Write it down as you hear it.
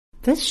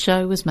This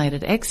show was made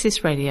at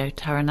Access Radio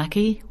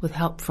Taranaki with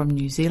help from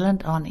New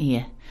Zealand On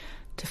Air.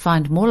 To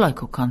find more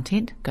local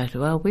content, go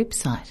to our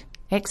website,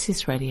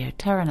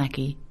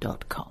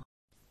 accessradiotaranaki.com.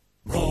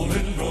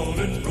 Rollin',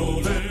 rollin',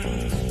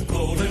 rollin',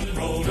 rollin',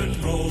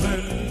 rollin', rollin',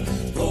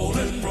 rollin',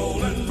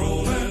 rollin',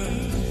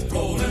 rollin',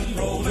 rollin',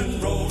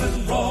 rollin',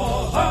 rollin',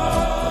 rawhide.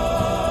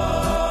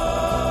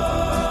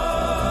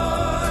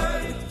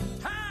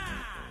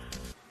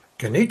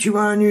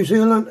 Konnichiwa, New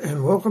Zealand,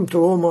 and welcome to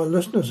all my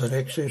listeners at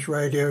Access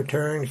Radio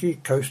Taranaki,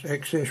 Coast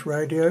Access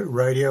Radio,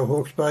 Radio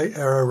Hawke's Bay,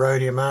 Arrow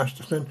Radio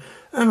Masterton,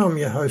 and I'm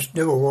your host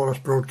Neville Wallace,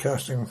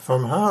 broadcasting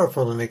from Hara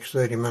for the next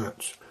 30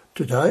 minutes.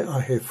 Today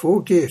I have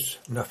 4 guests: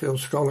 Neville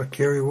scholar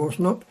Kerry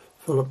Worsnop,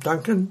 Philip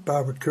Duncan,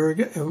 Barbara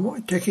Kuriger, and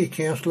Waitaki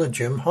councillor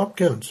Jim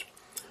Hopkins.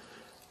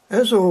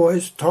 As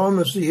always, time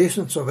is the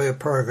essence of our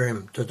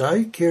program.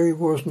 Today, Kerry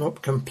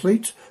Worsnop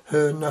completes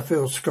her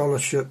Neville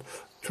scholarship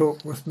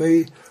talk with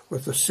me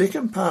with the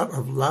second part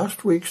of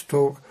last week's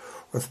talk,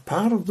 with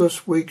part of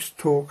this week's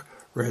talk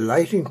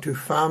relating to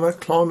farmer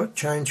climate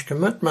change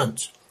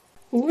commitments.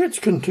 Well, let's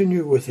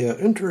continue with our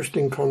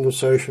interesting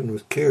conversation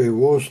with Kerry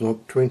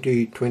Worsnop,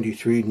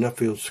 2023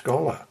 Nuffield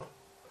Scholar.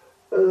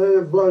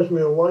 It blows me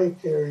away,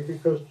 Kerry,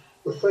 because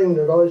the thing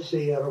that I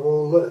see out of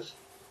all this,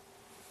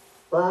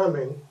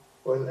 farming,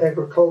 when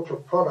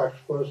agricultural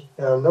products was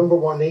our number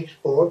one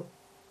export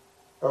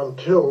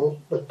until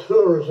the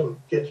tourism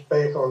gets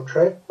back on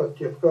track, but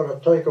you've got to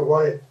take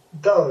away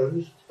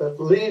those that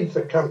leave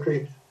the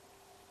country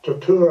to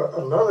tour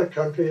another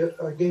country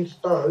against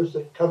those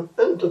that come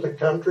into the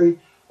country.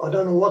 I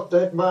don't know what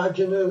that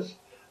margin is.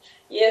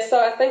 Yeah,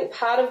 so I think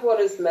part of what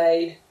has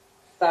made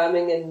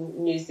farming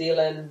in New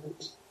Zealand,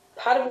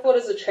 part of what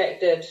has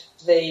attracted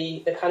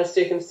the kind of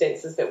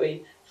circumstances that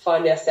we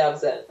find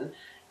ourselves in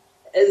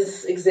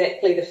is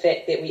exactly the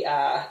fact that we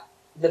are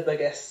the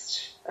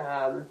biggest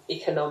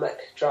economic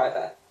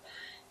driver.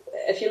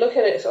 If you look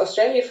at it,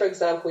 Australia, for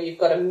example, you've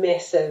got a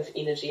massive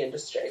energy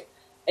industry,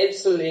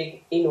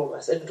 absolutely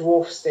enormous. It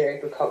dwarfs their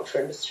agriculture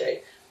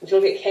industry. If you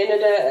look at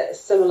Canada,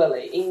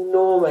 similarly,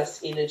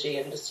 enormous energy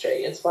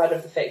industry, in spite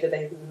of the fact that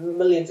they have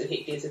millions of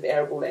hectares of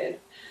arable land.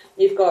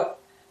 You've got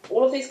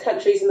all of these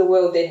countries in the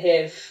world that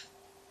have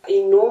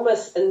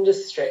enormous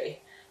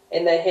industry,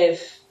 and they have,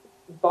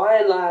 by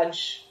and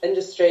large,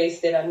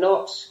 industries that are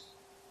not,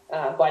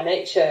 by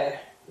nature,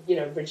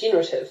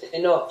 regenerative.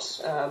 They're not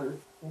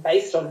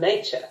based on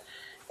nature.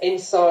 And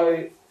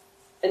so,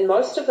 in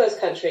most of those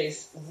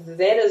countries,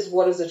 that is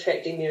what is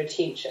attracting their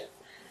attention.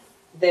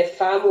 They're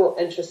far more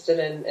interested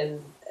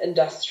in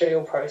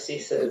industrial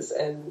processes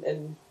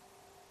and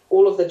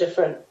all of the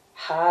different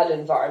hard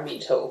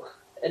environmental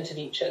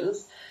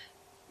interventions.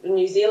 In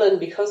New Zealand,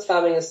 because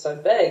farming is so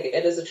big,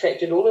 it has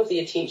attracted all of the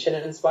attention,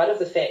 in spite of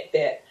the fact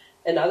that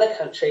in other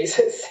countries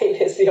it's seen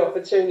as the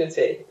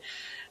opportunity.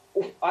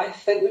 I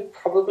think we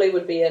probably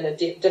would be in a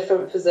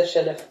different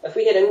position if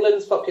we had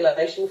England's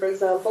population, for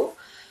example.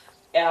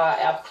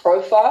 Our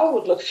profile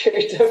would look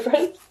very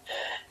different.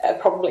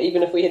 Probably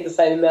even if we had the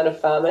same amount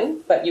of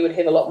farming, but you would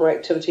have a lot more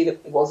activity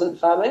that wasn't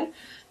farming,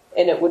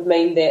 and it would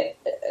mean that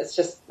it's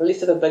just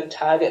less of a big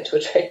target to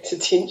attract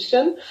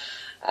attention.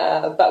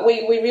 But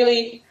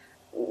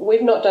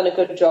we've not done a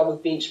good job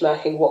of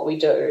benchmarking what we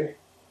do.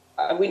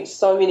 I went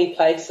so many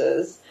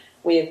places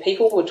where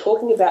people were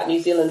talking about New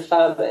Zealand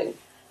farming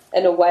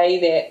in a way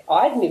that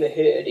I'd never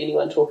heard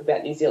anyone talk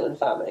about New Zealand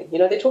farming.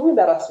 They're talking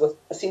about us with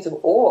a sense of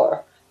awe.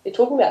 They're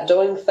talking about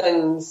doing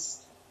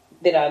things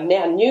that are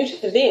now new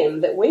to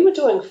them that we were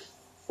doing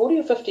 40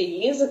 or 50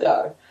 years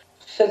ago.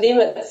 For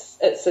them,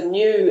 it's a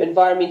new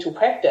environmental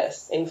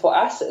practice, and for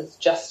us, it's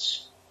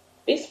just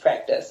best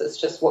practice. It's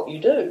just what you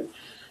do.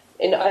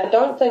 And I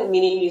don't think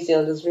many New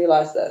Zealanders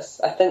realise this.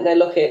 I think they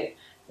look at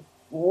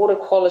water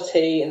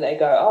quality and they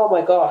go, oh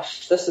my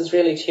gosh, this is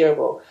really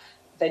terrible.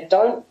 They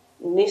don't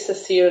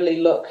necessarily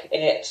look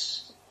at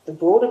the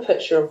broader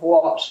picture of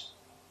what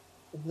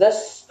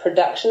this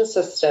production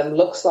system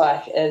looks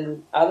like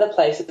in other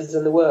places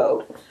in the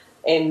world.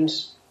 And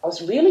I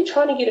was really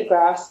trying to get a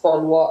grasp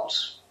on what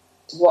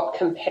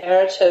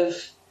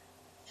comparative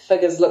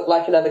figures look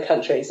like in other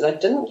countries, and I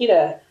didn't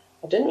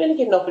really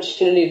get an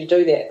opportunity to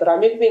do that. But I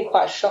remember being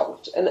quite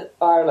shocked in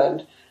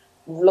Ireland,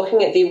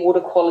 looking at their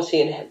water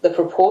quality and the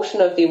proportion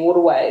of their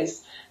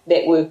waterways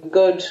that were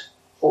good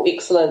or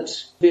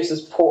excellent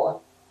versus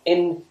poor.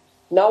 And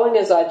knowing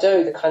as I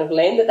do the kind of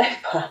land that they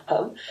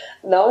farm,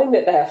 knowing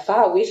that they are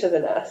far wetter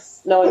than us,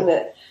 knowing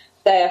that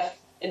they are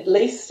at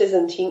least as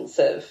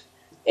intensive,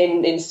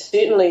 and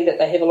certainly that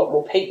they have a lot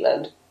more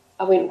peatland,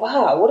 I went,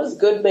 wow, what does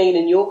good mean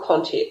in your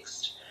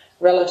context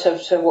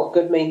relative to what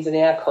good means in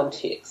our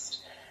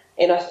context?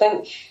 And I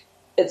think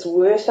it's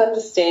worth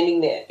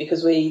understanding that,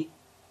 because we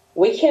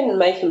can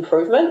make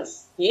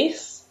improvements,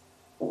 yes.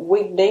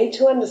 We need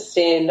to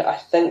understand, I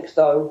think,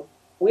 though,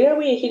 where are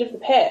we ahead of the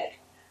pack?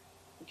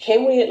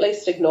 Can we at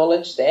least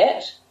acknowledge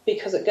that?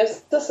 Because it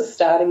gives us a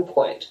starting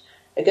point.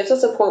 It gives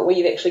us a point where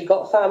you've actually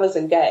got farmers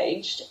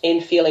engaged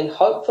and feeling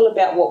hopeful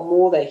about what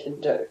more they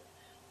can do,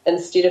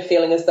 instead of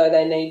feeling as though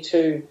they need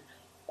to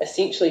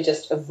essentially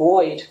just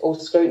avoid all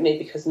scrutiny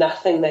because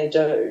nothing they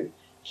do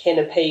can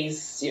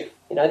appease you.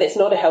 You know, that's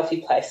not a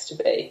healthy place to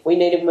be. We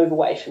need to move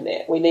away from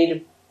that. We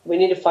need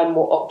to find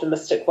more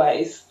optimistic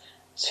ways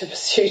to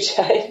pursue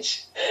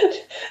change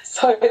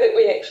so that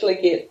we actually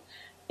get,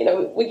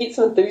 we get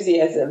some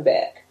enthusiasm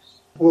back.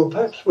 Well,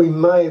 perhaps we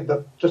may,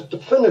 but just to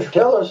finish,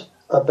 tell us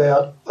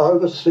about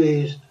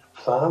overseas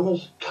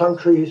farmers,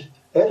 countries'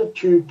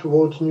 attitude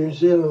towards New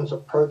Zealand's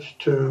approach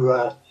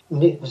to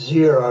net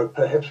zero,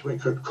 perhaps we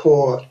could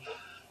call it.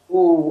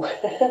 Ooh.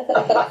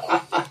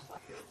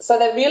 So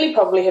they really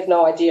probably have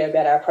no idea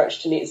about our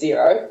approach to net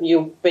zero.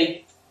 You'll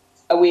be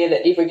aware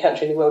that every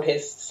country in the world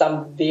has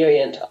some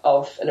variant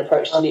of an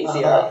approach to net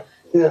zero.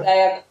 Yeah.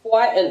 They are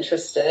quite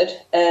interested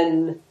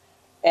in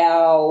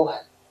our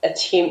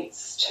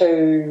attempts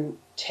to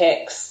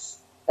tax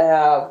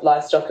our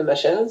livestock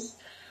emissions.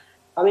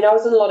 I mean, I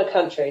was in a lot of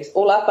countries.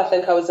 All up, I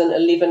think I was in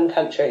 11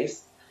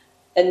 countries.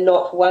 In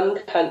not one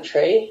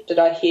country did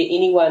I hear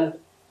anyone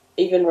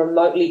even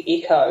remotely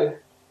echo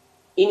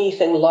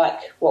anything like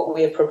what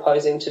we're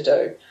proposing to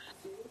do.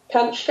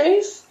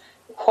 Countries,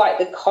 quite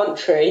the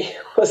contrary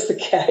was the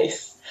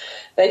case.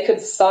 They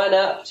could sign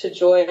up to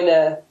join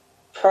a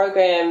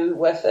program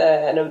with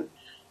a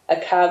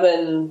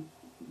carbon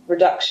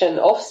reduction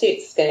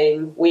offset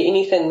scheme where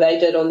anything they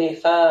did on their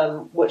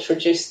farm which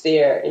reduced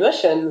their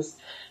emissions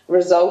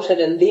resulted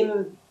in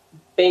them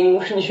being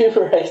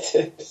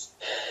remunerated.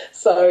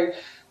 So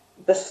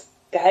the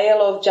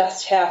scale of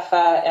just how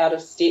far out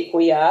of step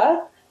we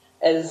are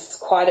is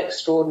quite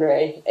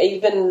extraordinary.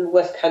 Even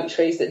with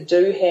countries that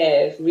do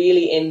have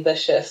really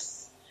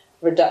ambitious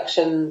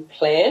reduction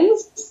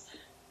plans,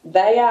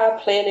 they are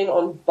planning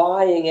on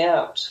buying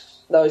out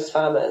those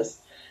farmers.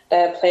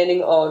 They are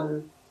planning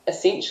on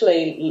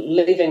essentially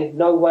leaving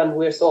no one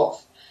worse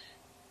off.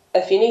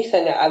 If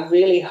anything, a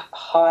really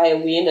high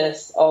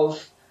awareness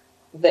of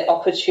the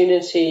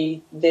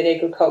opportunity that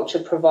agriculture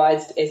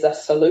provides as a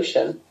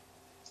solution.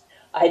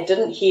 I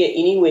didn't hear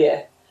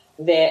anywhere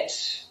that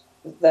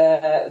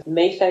the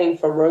methane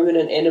from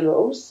ruminant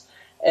animals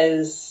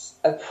is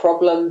a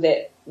problem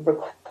that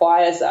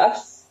requires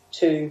us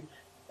to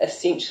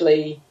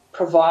essentially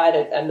provide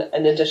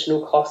an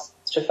additional cost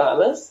to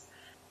farmers.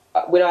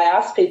 When I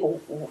asked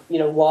people,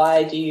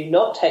 why do you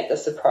not take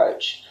this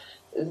approach,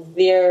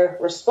 their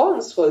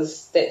response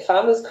was that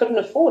farmers couldn't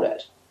afford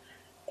it,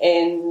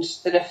 and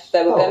that if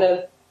they were going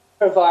to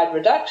provide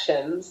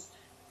reductions,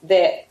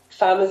 that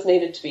farmers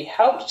needed to be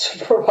helped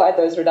to provide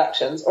those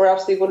reductions, or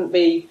else there wouldn't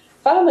be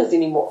farmers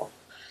anymore.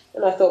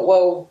 And I thought,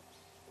 well,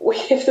 we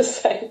have the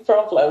same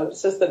problem.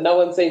 It's just that no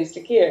one seems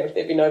to care if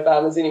there be no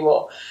farmers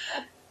anymore.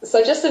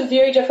 So just a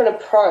very different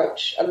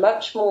approach, a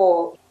much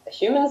more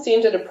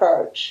human-centred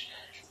approach.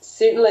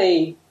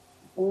 Certainly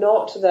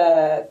not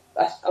I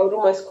would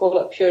almost call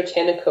it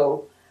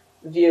puritanical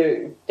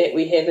view that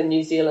we have in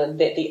New Zealand,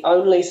 that the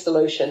only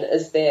solution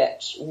is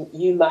that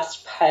you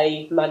must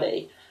pay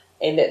money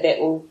and that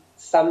will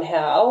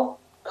somehow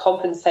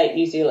compensate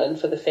New Zealand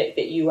for the fact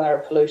that you are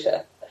a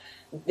polluter.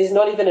 There's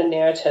not even a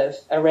narrative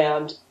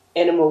around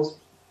animals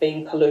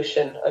being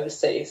pollution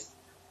overseas.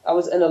 I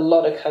was in a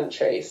lot of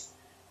countries,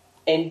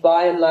 and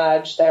by and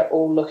large, they're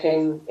all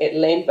looking at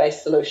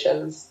land-based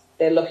solutions.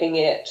 They're looking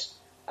at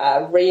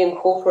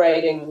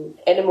reincorporating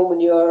animal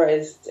manure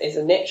as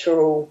a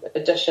natural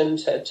addition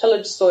to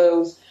tillage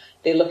soils.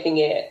 They're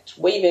looking at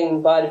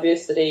weaving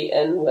biodiversity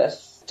in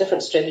with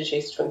different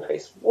strategies to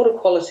increase water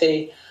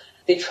quality.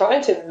 They're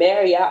trying to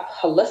marry up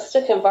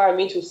holistic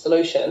environmental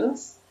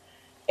solutions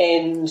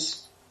and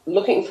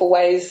looking for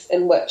ways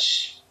in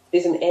which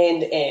there's an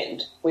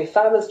and, where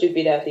farmers do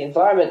better, the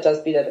environment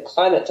does better, the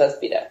climate does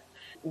better.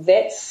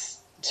 That's,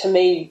 to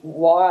me,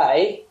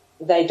 why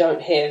they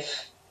don't have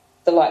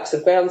the likes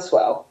of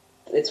groundswell.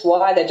 It's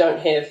why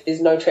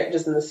there's no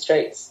tractors in the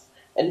streets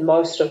in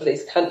most of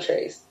these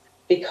countries,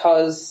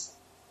 because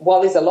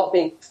while there's a lot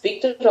being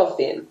expected of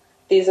them,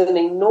 there's an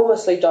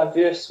enormously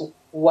diverse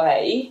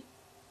way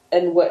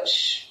in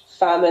which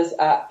farmers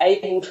are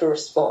able to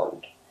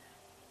respond.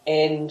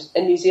 And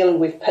in New Zealand,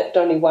 we've picked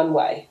only one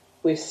way.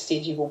 We've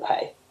said you will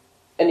pay.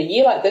 In a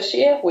year like this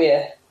year,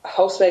 where a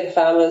whole swag of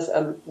farmers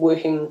are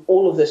working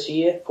all of this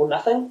year for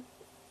nothing,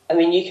 I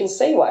mean, you can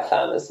see why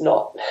farmers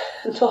not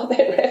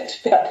that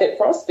rapt about that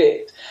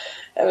prospect.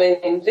 I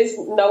mean, there's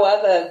no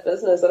other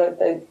business, I don't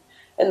think,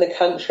 in the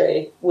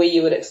country where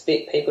you would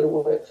expect people to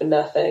work for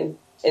nothing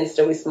and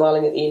still be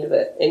smiling at the end of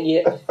it. And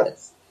yet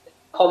it's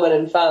common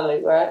in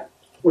farming, right?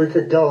 We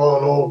could go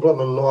on all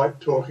blooming night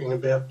talking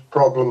about the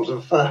problems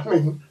of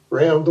farming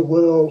around the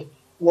world,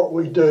 what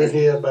we do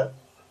here, but...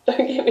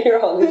 Don't get me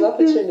wrong, there's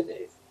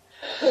opportunities.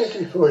 Thank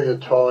you for your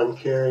time,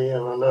 Kerry,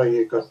 and I know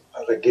you've got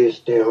other guests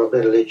down. I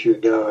better let you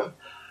go. And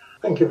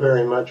thank you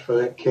very much for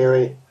that,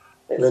 Kerry.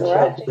 Let's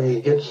hope we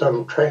get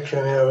some traction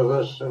out of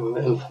this and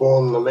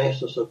inform the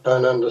masses that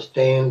don't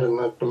understand, and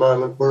at the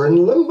moment we're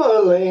in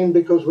limbo land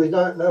because we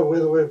don't know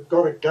whether we've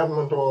got a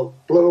government or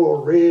blue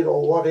or red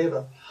or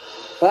whatever.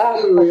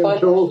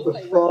 Until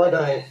the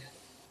Friday.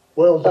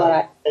 Well done.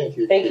 Right. Thank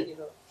you. Thank you.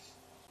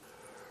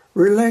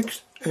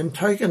 Relax and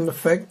taken the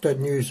fact that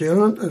New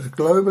Zealand is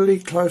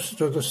globally closer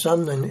to the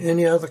sun than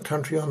any other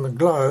country on the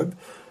globe,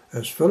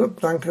 as Philip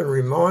Duncan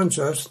reminds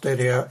us that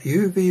our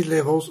UV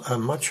levels are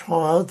much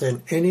higher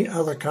than any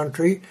other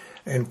country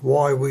and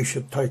why we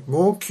should take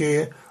more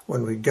care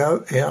when we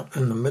go out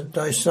in the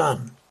midday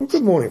sun.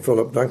 Good morning,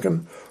 Philip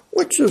Duncan.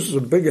 Which is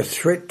the bigger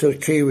threat to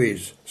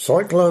Kiwis,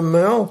 Cyclone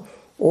Mel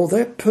or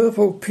that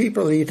purple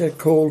people eater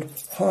called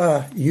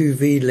higher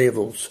UV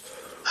levels?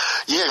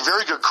 Yeah,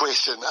 very good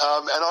question. And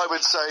I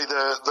would say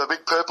the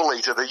big purple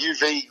eater, the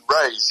UV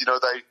rays,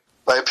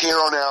 they appear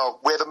on our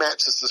weather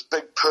maps as this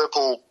big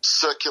purple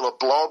circular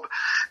blob,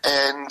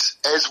 and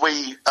as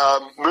we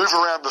move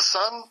around the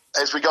sun,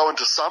 as we go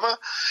into summer,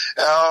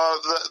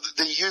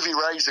 the UV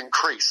rays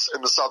increase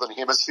in the southern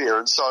hemisphere,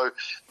 and so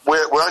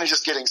we're only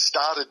just getting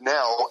started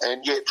now,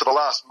 and yet for the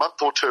last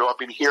month or two I've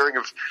been hearing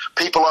of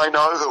people I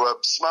know who are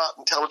smart,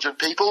 intelligent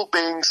people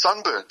being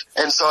sunburnt,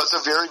 and so it's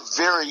a very,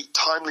 very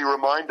timely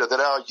reminder that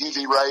our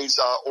UV rays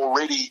are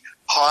already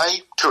high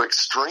to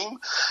extreme.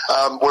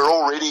 We're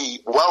already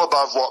well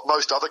above what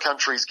most other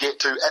countries get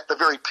to at the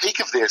very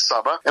peak of their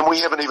summer, and we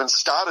haven't even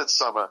started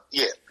summer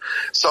yet.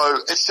 So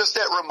it's just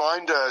that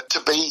reminder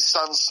to be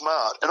sun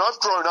smart. And I've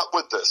grown up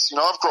with this.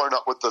 I've grown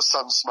up with the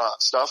sun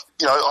smart stuff.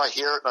 I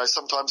hear it and I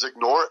sometimes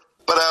ignore it.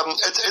 But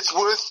it's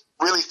worth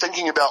really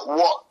thinking about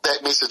what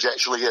that message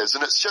actually is.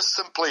 And it's just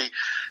simply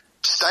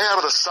stay out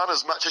of the sun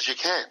as much as you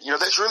can.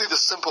 That's really the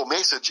simple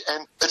message,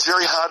 and it's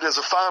very hard as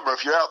a farmer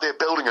if you're out there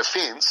building a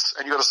fence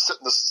and you've got to sit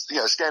in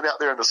the, stand out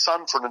there in the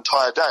sun for an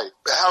entire day.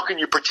 How can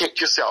you protect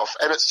yourself?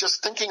 And it's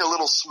just thinking a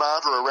little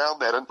smarter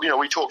around that. And,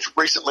 we talked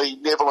recently,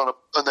 Neville,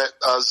 in that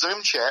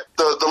Zoom chat,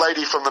 the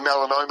lady from the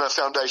Melanoma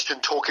Foundation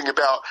talking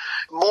about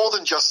more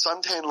than just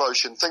suntan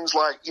lotion, things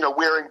like,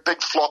 wearing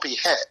big floppy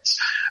hats.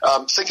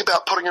 Think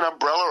about putting an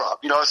umbrella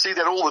up. I see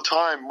that all the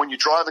time when you're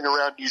driving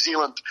around New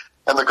Zealand,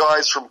 and the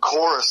guys from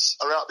Chorus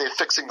are out there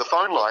fixing the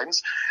phone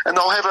lines, and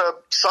they'll have a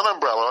sun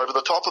umbrella over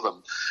the top of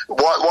them.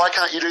 Why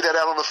can't you do that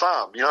out on the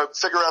farm?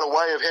 Figure out a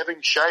way of having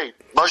shade.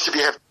 Most of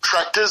you have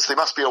tractors. There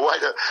must be a way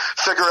to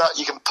figure out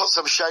you can put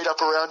some shade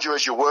up around you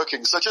as you're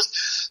working. So just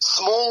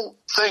small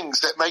things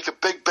that make a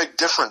big, big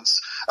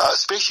difference,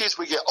 especially as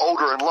we get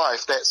older in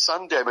life, that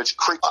sun damage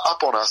creeps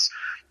up on us.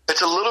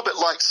 It's a little bit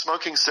like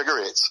smoking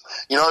cigarettes.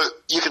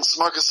 You can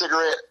smoke a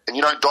cigarette and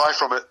you don't die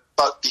from it,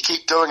 but you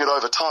keep doing it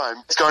over time,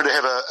 it's going to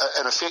have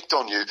an effect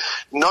on you.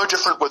 No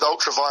different with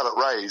ultraviolet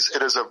rays.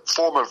 It is a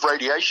form of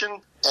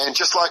radiation, and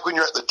just like when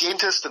you're at the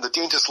dentist and the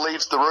dentist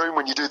leaves the room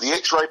when you do the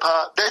x-ray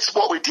part, that's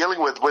what we're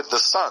dealing with the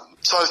sun.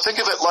 So think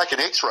of it like an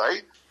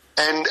x-ray,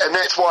 and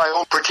that's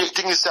why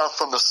protecting yourself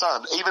from the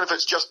sun, even if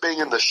it's just being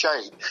in the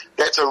shade,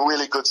 that's a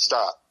really good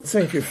start.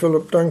 Thank you,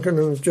 Philip Duncan,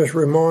 and it just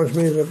reminds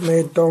me that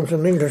mad dogs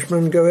and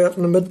Englishmen go out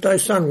in the midday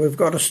sun. We've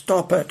got to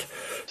stop it.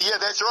 Yeah,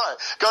 that's right.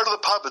 Go to the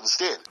pub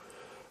instead.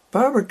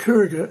 Barbara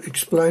Kuriger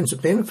explains the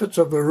benefits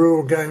of the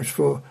rural games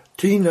for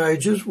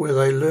teenagers, where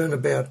they learn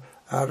about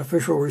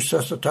artificial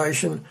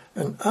resuscitation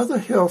and other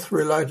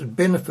health-related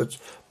benefits,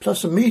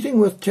 plus a meeting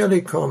with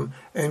telecom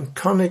and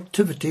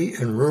connectivity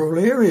in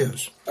rural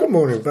areas. Good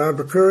morning,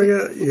 Barbara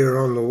Kuriger. You're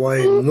on the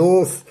way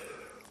north.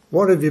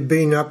 What have you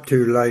been up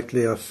to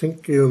lately? I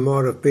think you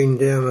might have been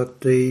down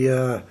at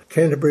the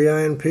Canterbury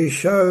A&P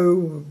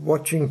show,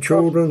 watching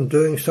children,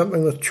 doing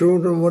something with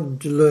children. What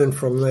did you learn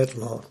from that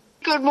lot?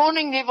 Good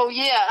morning, Neville.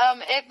 Yeah,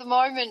 at the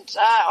moment,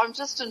 I'm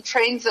just in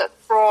transit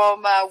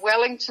from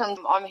Wellington.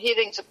 I'm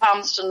heading to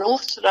Palmerston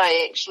North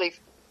today, actually.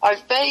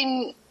 I've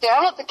been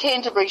down at the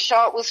Canterbury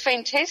show. It was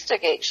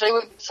fantastic,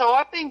 actually. So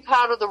I've been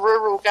part of the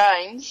Rural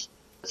Games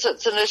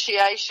since its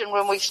initiation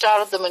when we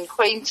started them in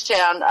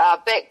Queenstown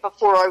back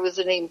before I was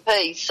an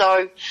MP.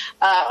 So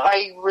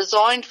I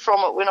resigned from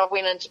it when I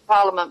went into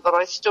Parliament, but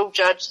I still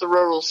judge the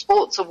Rural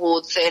Sports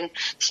Awards and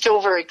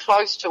still very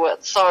close to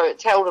it. So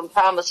it's held in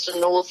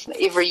Palmerston North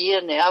every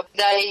year now.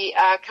 They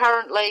are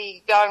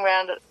currently going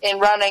around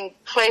and running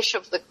Clash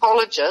of the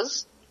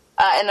Colleges.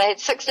 And they had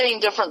 16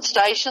 different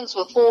stations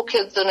with 4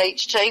 kids in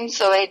each team,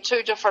 so they had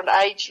 2 different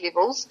age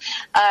levels.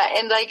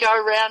 And they go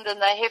around and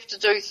they have to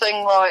do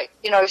things like,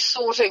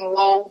 sorting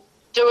wool,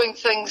 doing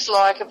things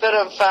like a bit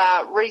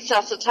of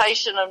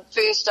resuscitation and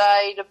first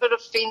aid, a bit of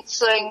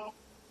fencing,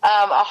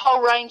 a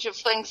whole range of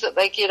things that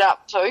they get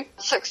up to.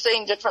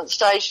 16 different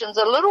stations,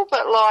 a little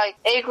bit like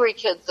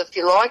Agri-Kids, if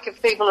you like,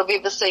 if people have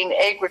ever seen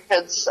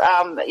Agri-Kids,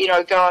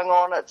 going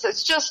on.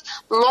 It's just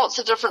lots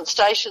of different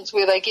stations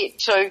where they get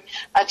to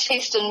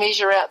test and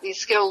measure out their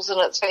skills,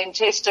 and it's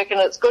fantastic, and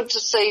it's good to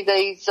see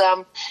these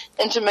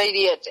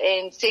intermediate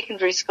and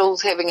secondary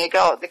schools having a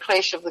go at the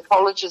Clash of the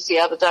Colleges the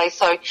other day.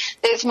 So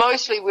that's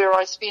mostly where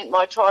I spent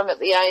my time at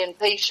the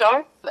A&P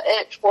show.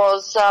 It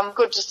was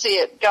good to see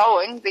it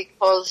going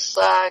because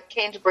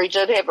Canterbury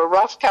did have a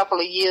rough couple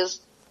of years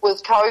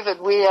with COVID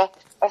where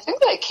I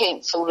think they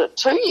cancelled it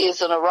 2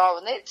 years in a row,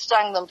 and that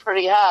stung them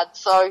pretty hard.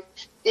 So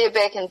they're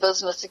back in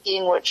business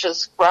again, which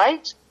is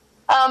great.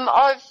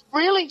 I've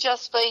really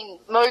just been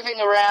moving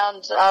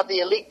around the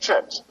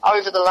electorate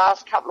over the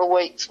last couple of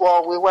weeks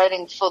while we're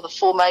waiting for the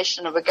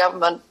formation of a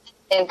government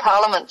and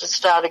Parliament to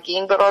start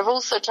again, but I've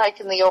also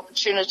taken the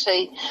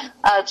opportunity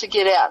to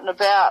get out and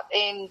about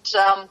and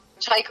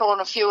take on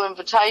a few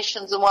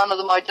invitations, and one of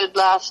them I did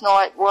last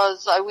night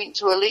was I went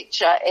to a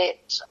lecture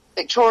at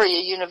Victoria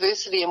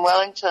University in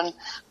Wellington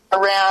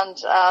around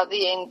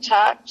the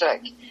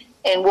Antarctic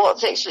and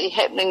what's actually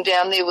happening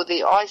down there with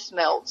the ice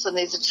melts, and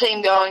there's a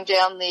team going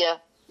down there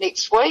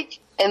next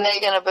week, and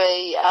they're going to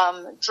be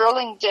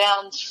drilling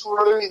down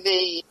through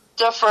the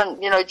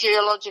different,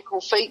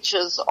 geological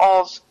features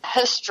of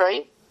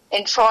history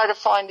and try to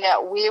find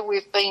out where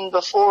we've been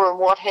before and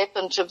what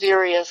happened to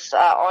various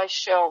ice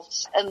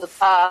shelves in the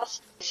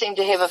past. They seem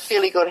to have a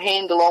fairly good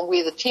handle on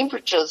where the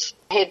temperatures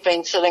had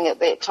been sitting at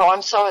that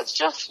time. So it's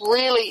just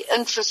really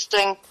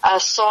interesting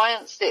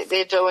science that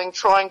they're doing,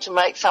 trying to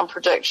make some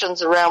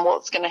predictions around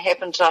what's going to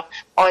happen to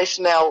ice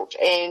melt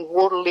and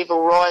water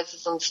level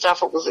rises and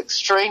stuff. It was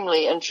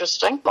extremely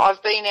interesting.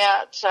 I've been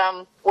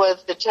out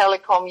with the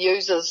Telecom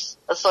Users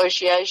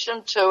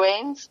Association,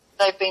 TUANZ.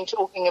 They've been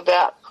talking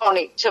about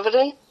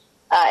connectivity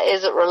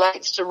as it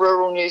relates to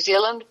rural New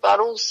Zealand, but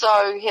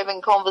also having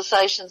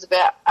conversations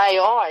about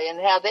AI and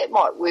how that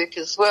might work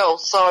as well.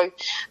 So,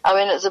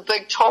 it's a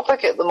big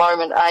topic at the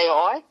moment,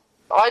 AI.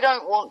 I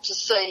don't want to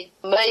see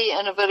me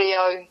in a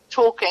video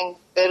talking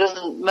that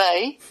isn't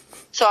me.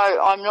 So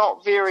I'm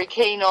not very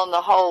keen on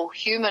the whole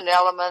human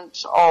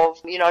element of,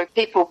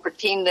 people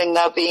pretending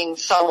they're being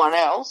someone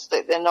else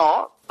that they're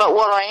not. But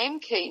what I am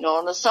keen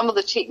on is some of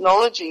the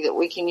technology that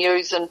we can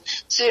use, and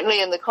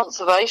certainly in the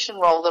conservation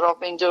role that I've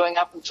been doing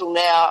up until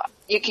now,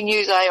 you can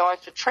use AI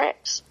for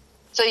traps.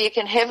 So you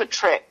can have a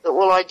trap that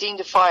will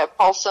identify a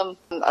possum,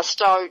 a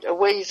stoat, a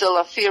weasel,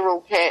 a feral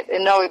cat,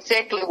 and know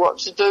exactly what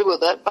to do with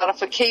it. But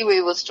if a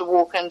kiwi was to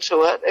walk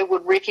into it, it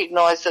would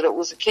recognise that it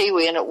was a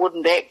kiwi and it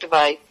wouldn't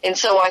activate. And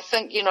so I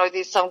think,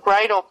 there's some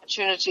great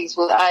opportunities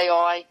with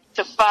AI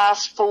to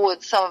fast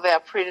forward some of our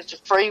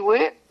predator-free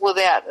work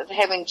without it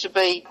having to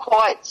be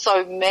quite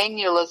so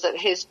manual as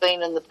it has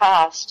been in the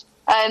past.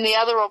 And the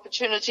other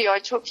opportunity I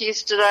took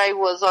yesterday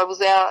was I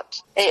was out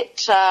at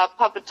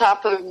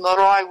Papatapu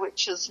Marae,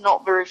 which is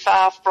not very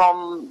far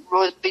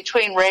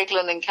between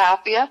Raglan and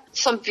Kapia.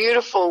 Some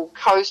beautiful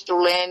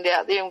coastal land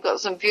out there, and got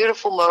some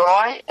beautiful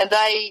marae, and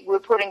they were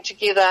putting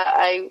together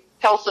a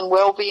health and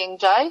wellbeing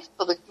day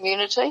for the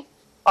community.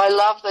 I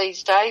love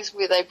these days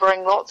where they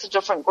bring lots of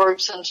different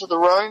groups into the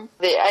room.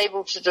 They're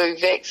able to do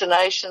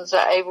vaccinations,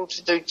 they're able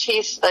to do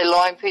tests, they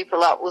line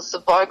people up with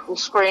cervical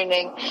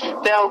screening,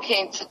 bowel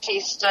cancer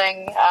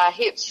testing,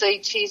 hep C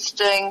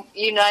testing,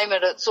 you name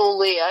it, it's all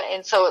there.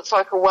 And so it's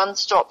like a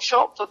one-stop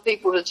shop for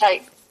people to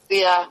take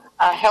their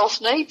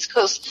health needs,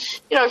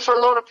 because, for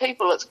a lot of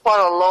people it's quite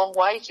a long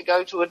way to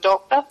go to a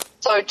doctor.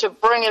 So to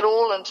bring it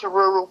all into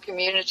rural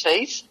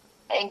communities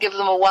and give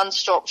them a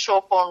one-stop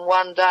shop on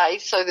one day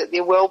so that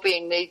their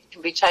wellbeing needs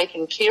can be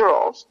taken care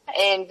of.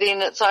 And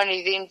then it's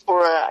only then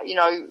for a,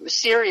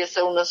 serious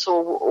illness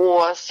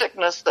or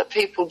sickness that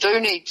people do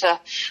need to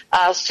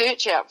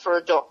search out for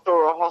a doctor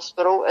or a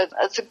hospital.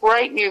 It's a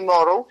great new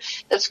model.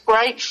 It's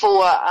great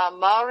for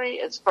Māori.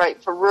 It's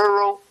great for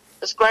rural.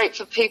 It's great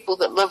for people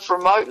that live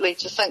remotely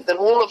to think that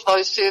all of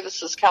those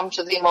services come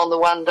to them on the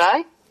one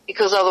day,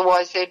 because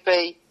otherwise they'd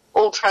be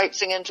all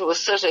traipsing into a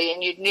city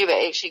and you'd never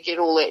actually get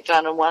all that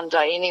done in one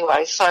day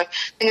anyway. So I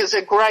think it's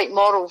a great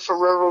model for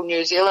rural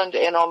New Zealand,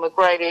 and I'm a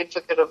great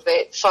advocate of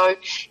that. So,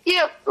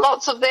 yeah,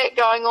 lots of that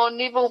going on,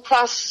 Neville,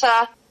 plus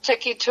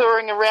tiki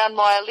touring around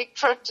my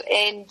electorate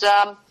and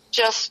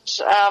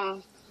just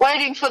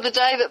waiting for the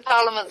day that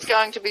Parliament's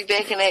going to be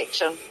back in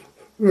action.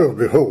 Well,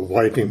 we're all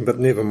waiting, but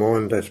never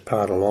mind, that's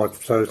part of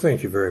life. So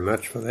thank you very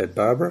much for that,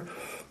 Barbara.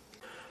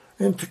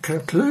 And to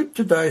conclude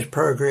today's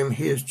program,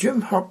 here's Jim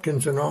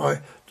Hopkins and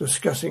I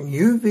discussing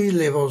UV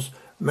levels,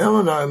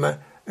 melanoma,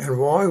 and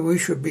why we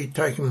should be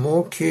taking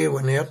more care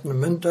when out in the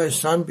midday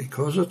sun,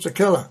 because it's a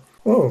killer.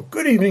 Well,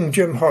 good evening,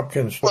 Jim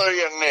Hopkins. Hello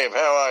again, Nev.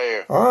 How are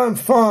you? I'm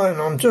fine.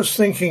 I'm just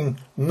thinking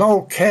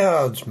no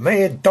cowards,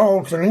 mad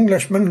dogs and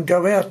Englishmen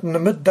go out in the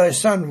midday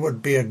sun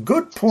would be a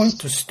good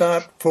point to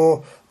start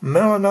for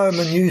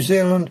melanoma New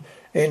Zealand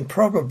and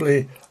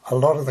probably a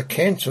lot of the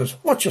cancers.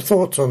 What's your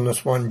thoughts on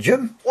this one,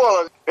 Jim?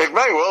 Well, it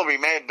may well be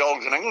mad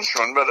dogs and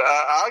Englishmen, but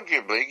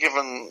arguably,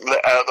 given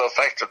the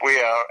fact that we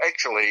are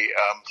actually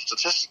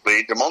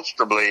statistically,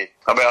 demonstrably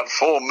about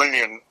 4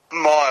 million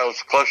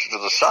miles closer to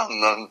the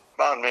sun than,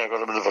 pardon me, I've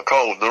got a bit of a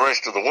cold, the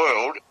rest of the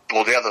world,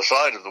 or the other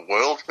side of the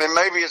world, then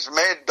maybe it's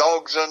mad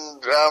dogs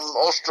and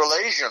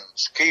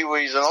Australasians,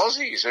 Kiwis and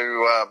Aussies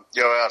who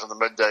go out in the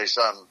midday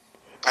sun.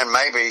 And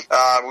maybe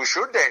we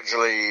should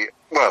actually,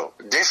 well,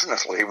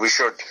 definitely we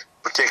should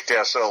protect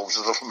ourselves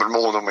a little bit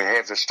more than we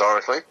have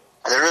historically.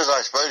 There is,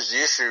 I suppose,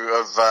 the issue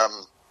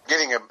of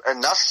getting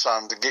enough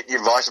sun to get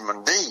your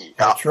vitamin D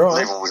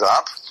levels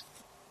up,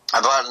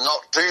 but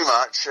not too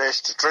much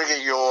as to trigger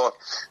your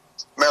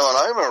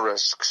melanoma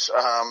risks.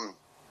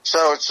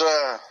 So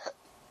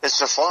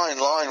it's a fine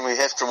line we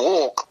have to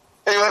walk.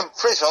 Anyway,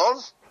 press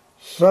on.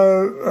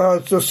 So I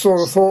just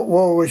sort of thought,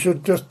 well, we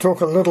should just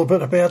talk a little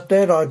bit about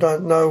that. I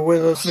don't know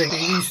whether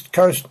the East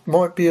Coast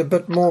might be a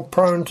bit more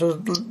prone to a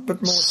bit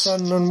more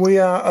sun than we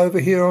are over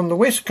here on the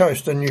West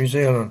Coast in New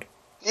Zealand.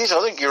 Yes,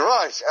 I think you're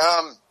right.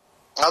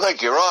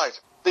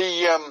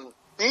 The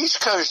East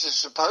Coast is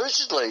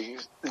supposedly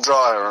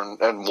drier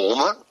and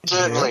warmer.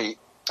 Certainly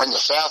in the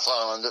South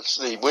Island, it's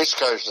the West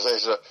Coast that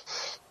has a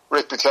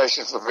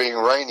reputation for being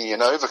rainy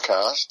and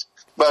overcast.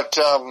 But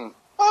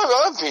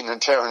I've been in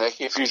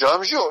Taranaki a few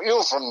times.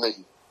 You're from the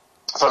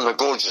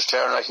gorgeous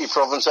Taranaki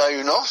province, are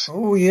you not?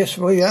 Oh, yes,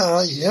 we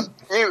are, yep.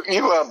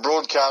 You are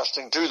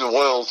broadcasting to the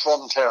world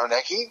from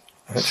Taranaki.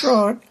 That's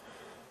right.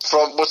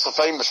 What's the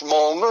famous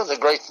Maunga, the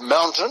great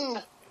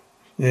mountain?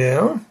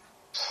 Yeah.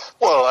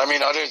 Well, I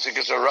mean, I don't think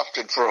it's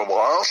erupted for a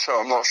while, so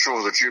I'm not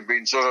sure that you've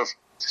been sort of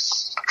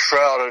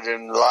shrouded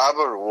in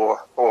lava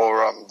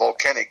or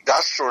volcanic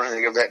dust or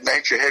anything of that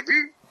nature, have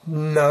you?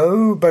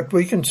 No, but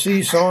we can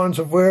see signs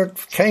of where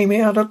it came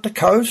out at the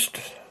coast.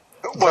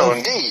 Well,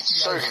 indeed,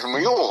 so can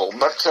we all.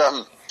 But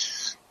no,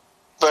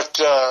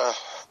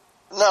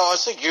 I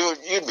think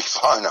you'd be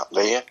fine up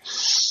there.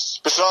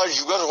 Besides,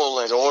 you've got all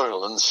that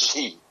oil in the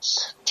sea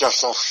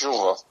just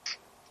offshore,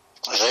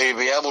 so you'll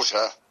be able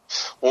to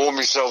warm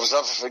yourselves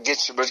up if it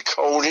gets a bit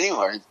cold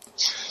anyway.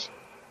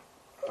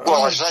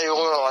 Well, I say oil,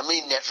 I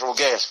mean natural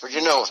gas, but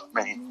you know what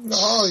I mean.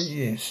 Oh,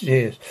 yes.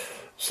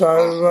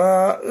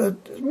 So,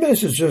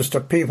 messages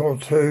to people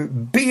to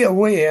be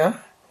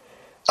aware.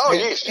 Oh,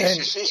 yes,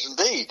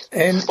 indeed.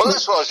 Well,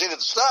 that's what I said at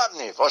the start,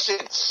 Nev. I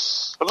said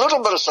a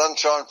little bit of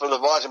sunshine for the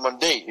vitamin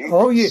D.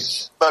 Oh,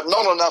 yes. But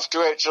not enough to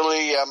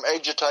actually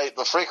agitate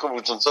the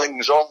freckles and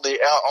things on the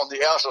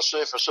outer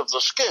surface of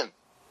the skin.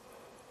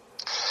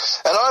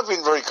 And I've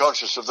been very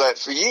conscious of that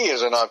for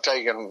years, and I've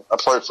taken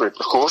appropriate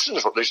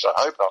precautions, or at least I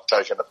hope I've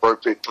taken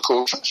appropriate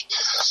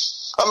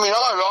precautions. I mean,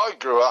 I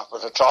grew up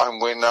at a time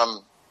when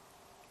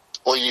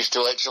we used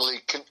to actually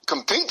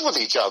compete with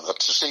each other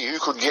to see who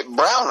could get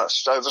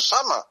brownest over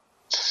summer.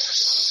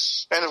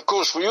 And, of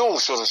course, we all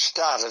sort of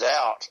started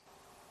out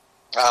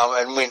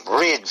and went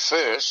red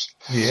first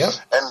and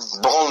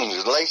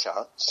bronze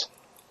later.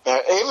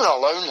 Even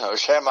alone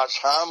knows how much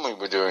harm we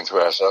were doing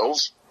to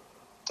ourselves.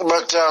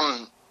 But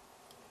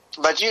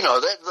you know,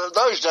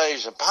 those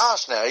days are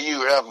past now.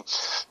 You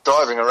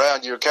driving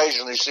around, you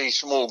occasionally see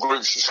small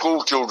groups of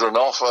school children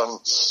off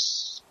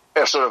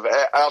sort of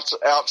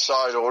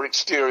outside or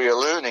exterior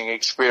learning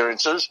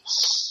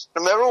experiences,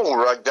 and they're all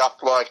rugged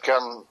up like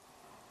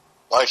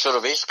sort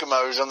of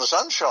Eskimos in the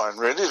sunshine,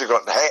 really. They've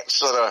got hats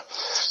that are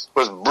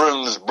with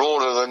brims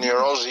broader than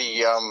your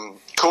Aussie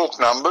cork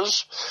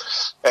numbers,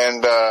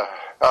 and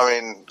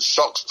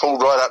socks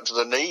pulled right up to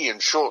the knee and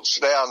shorts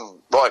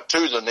down right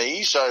to the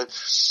knee. So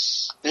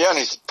the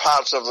only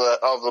parts of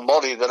the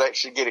body that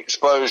actually get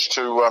exposed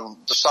to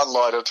the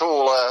sunlight at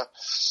all are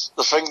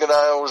the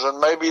fingernails and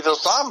maybe the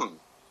thumb.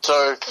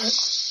 So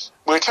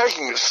we're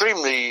taking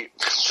extremely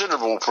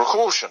considerable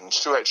precautions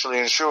to actually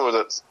ensure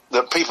that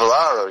people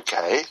are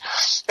okay.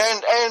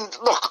 And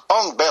look,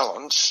 on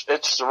balance,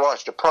 it's the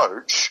right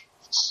approach,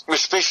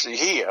 especially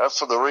here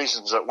for the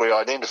reasons that we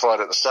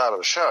identified at the start of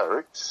the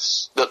show,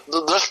 that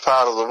this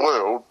part of the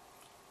world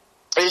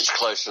is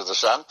close to the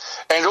sun,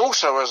 and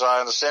also, as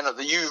I understand it,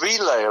 the UV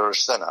layer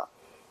is thinner.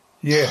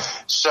 Yeah.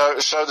 So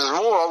there's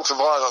more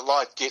ultraviolet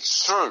light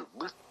gets through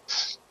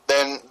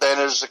than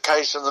is the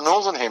case in the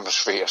northern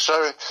hemisphere.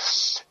 So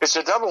it's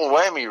a double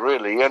whammy,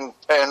 really, and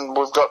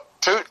we've got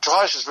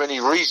twice as many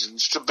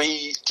reasons to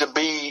be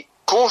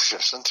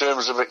cautious in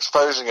terms of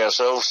exposing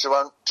ourselves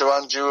to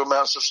undue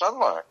amounts of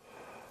sunlight.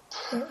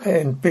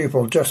 And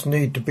people just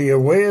need to be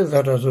aware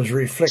that it is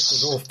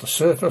reflected off the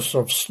surface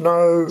of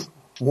snow,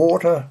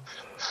 water.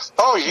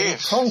 Oh,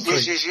 yes.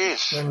 Concrete.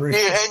 Yes.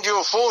 And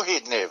your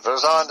forehead, Nev.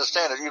 As I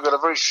understand it, you've got a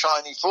very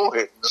shiny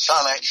forehead. The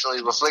sun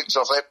actually reflects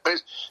off that.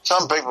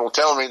 Some people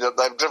tell me that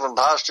they've driven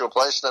past your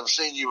place and they've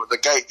seen you at the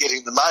gate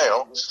getting the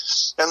mail,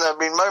 and they've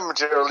been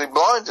momentarily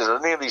blinded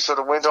and nearly sort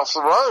of went off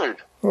the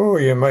road. Oh,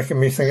 you're making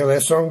me think of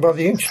that song by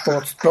the Ink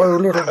Spots. Glow,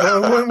 little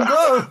glow, wind,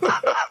 glow.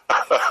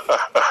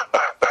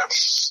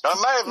 I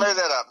may have made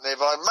that up,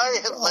 Nev. I may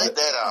have made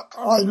that up.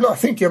 I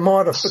think you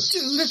might have. But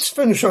let's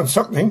finish on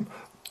something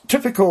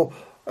typical.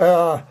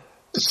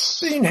 It's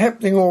been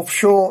happening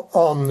offshore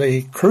on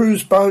the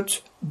cruise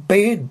boats,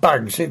 bed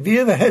bugs. Have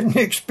you ever had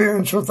any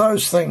experience with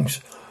those things?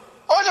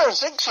 I don't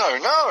think so, no.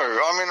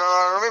 I mean,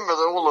 I remember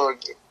all the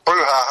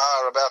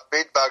brouhaha about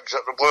bed bugs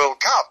at the World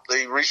Cup,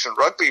 the recent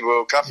Rugby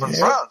World Cup in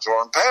France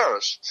or in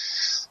Paris.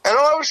 And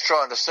I was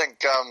trying to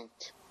think,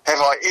 have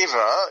I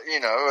ever,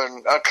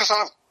 and because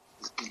I've,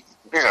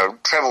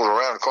 travelled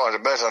around quite a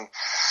bit and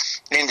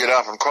ended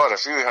up in quite a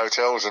few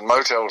hotels and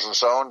motels and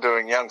so on,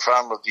 doing Young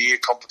Farmer of the Year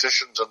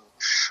competitions and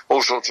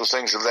all sorts of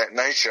things of that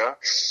nature,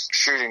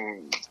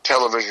 shooting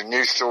television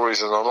news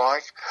stories and the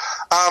like.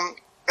 Have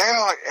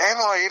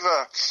I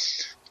ever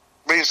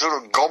been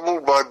sort of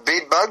gobbled by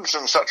bed bugs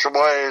in such a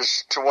way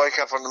as to wake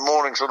up in the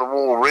morning sort of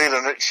all red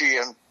and itchy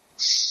and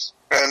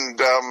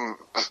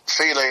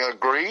feeling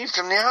aggrieved?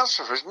 And the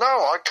answer is no.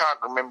 I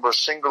can't remember a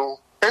single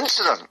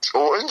incident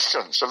or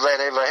instance of that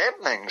ever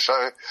happening.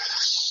 So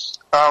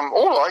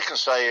all I can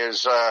say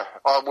is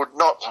I'm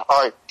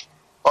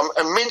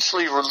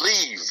immensely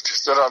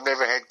relieved that I've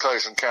never had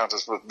close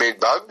encounters with bed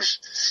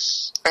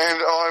bugs,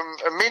 and I'm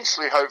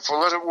immensely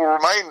hopeful that it will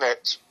remain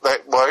that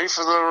way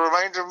for the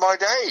remainder of my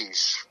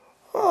days.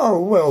 Oh,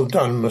 well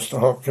done, Mr.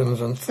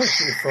 Hopkins, and thank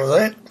you for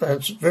that.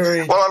 That's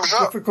very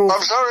difficult.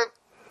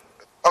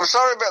 I'm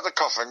sorry about the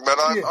coughing, but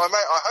I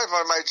hope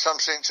I made some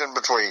sense in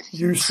between.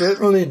 You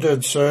certainly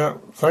did, sir.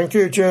 Thank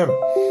you, Jim.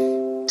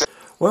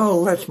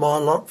 Well, that's my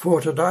lot for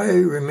today.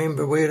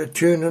 Remember where to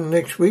tune in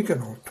next week,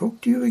 and I'll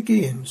talk to you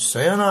again.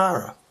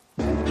 Sayonara.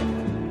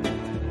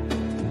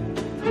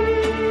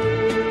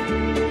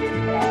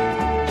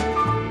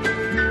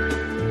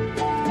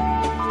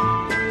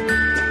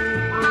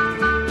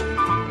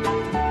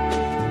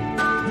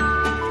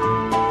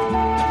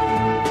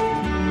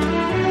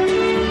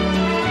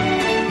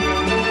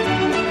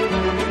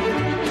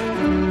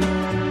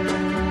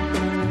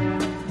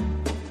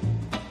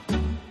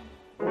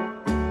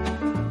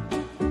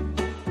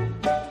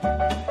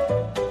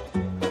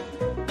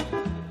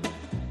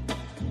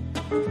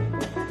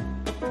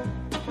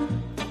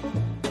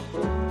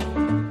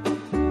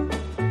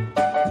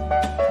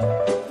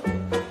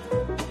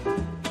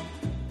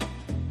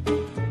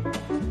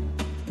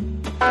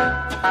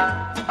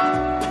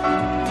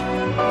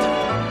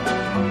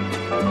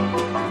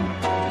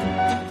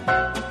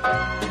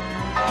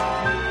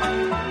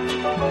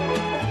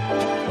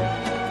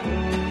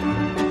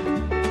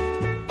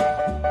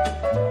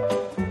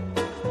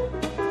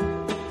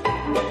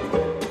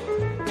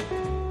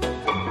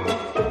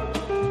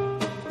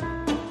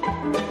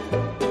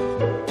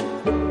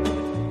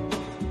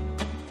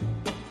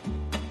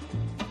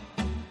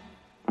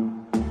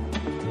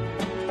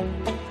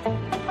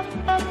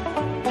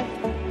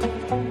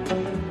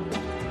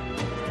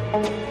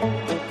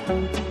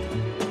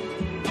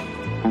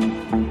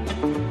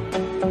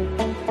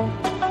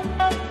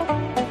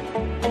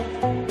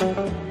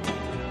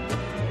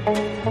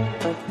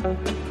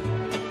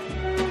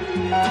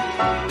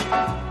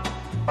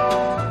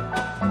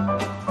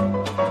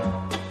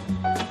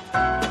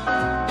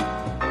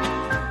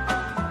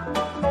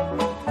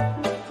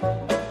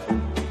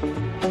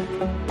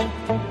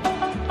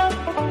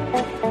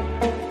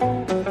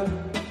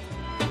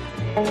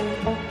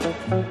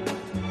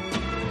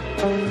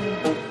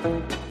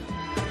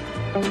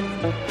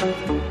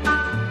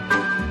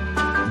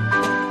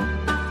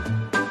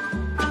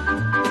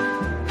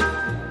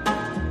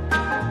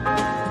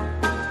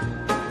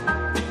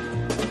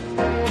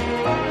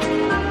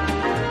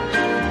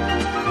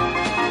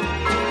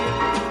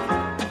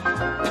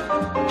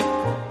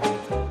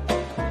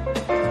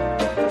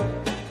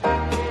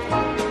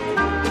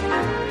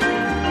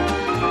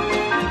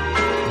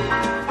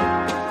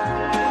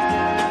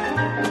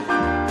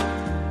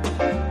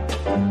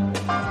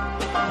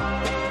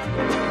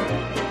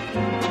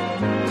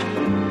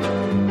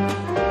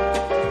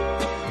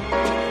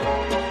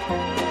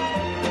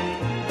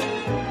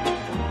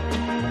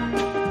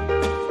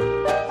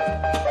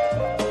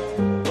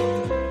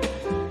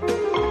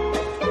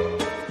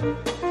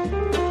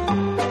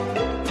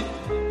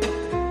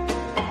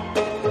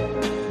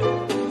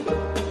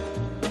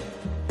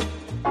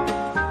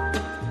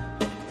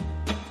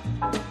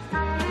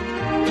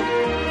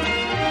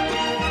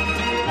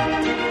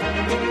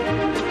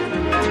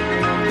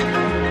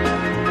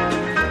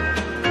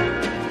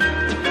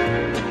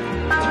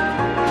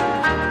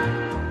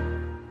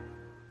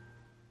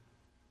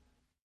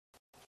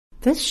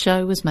 This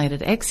show was made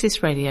at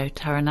Access Radio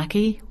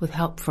Taranaki with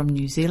help from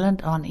New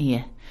Zealand On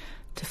Air.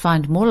 To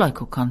find more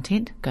local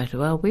content, go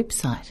to our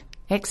website,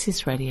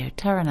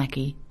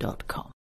 accessradiotaranaki.com.